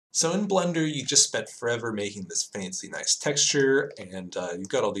So in Blender, you just spent forever making this fancy nice texture, and you've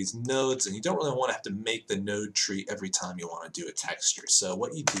got all these nodes, and you don't really want to have to make the node tree every time you want to do a texture. So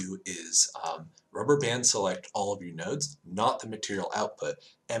what you do is rubber band select all of your nodes, not the material output,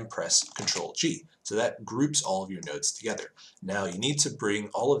 and press Ctrl G. So that groups all of your nodes together. Now you need to bring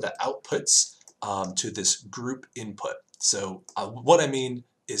all of the outputs to this group input. So what I mean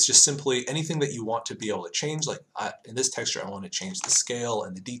is just simply anything that you want to be able to change. Like in this texture, I want to change the scale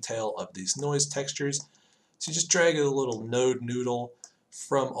and the detail of these noise textures. So you just drag a little node noodle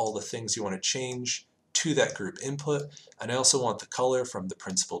from all the things you want to change to that group input. And I also want the color from the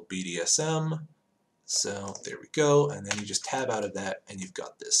principled BDSM. So there we go. And then you just tab out of that and you've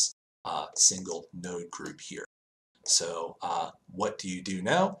got this single node group here. So what do you do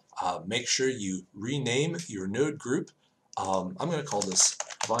now? Make sure you rename your node group. I'm going to call this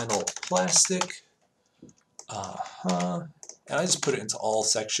vinyl plastic. And I just put it into all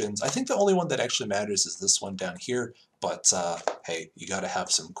sections. I think the only one that actually matters is this one down here, but hey, you got to have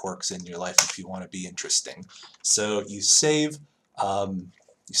some quirks in your life if you want to be interesting. So you save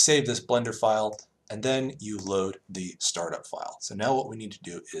this Blender file, and then you load the startup file. So now what we need to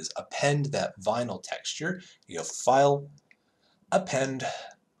do is append that vinyl texture. You go File, Append,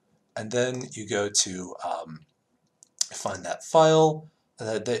 and then you go to find that file,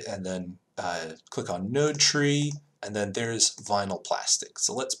 and then click on NodeTree, and then there's vinyl plastic.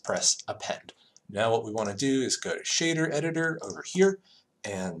 So let's press Append. Now what we want to do is go to Shader Editor over here,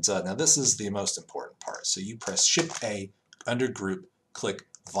 and now this is the most important part. So you press Shift+A, under Group, click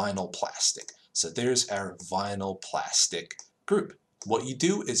Vinyl Plastic. So there's our vinyl plastic group. What you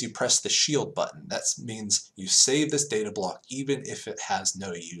do is you press the shield button. That means you save this data block even if it has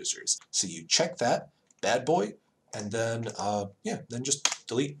no users. So you check that bad boy, and then then just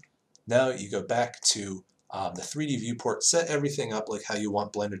delete. Now you go back to the 3D viewport, set everything up like how you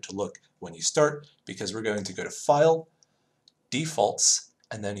want Blender to look when you start, because we're going to go to File, Defaults,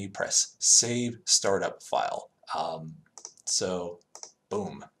 and then you press Save Startup File. So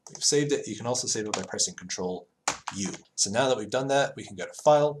boom, we've saved it. You can also save it by pressing Ctrl U. So now that we've done that, we can go to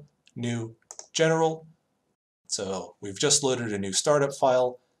File, New, General. So we've just loaded a new startup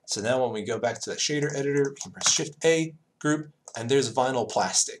file. So now when we go back to the shader editor, we can press Shift+A, Group, and there's vinyl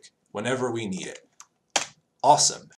plastic whenever we need it. Awesome.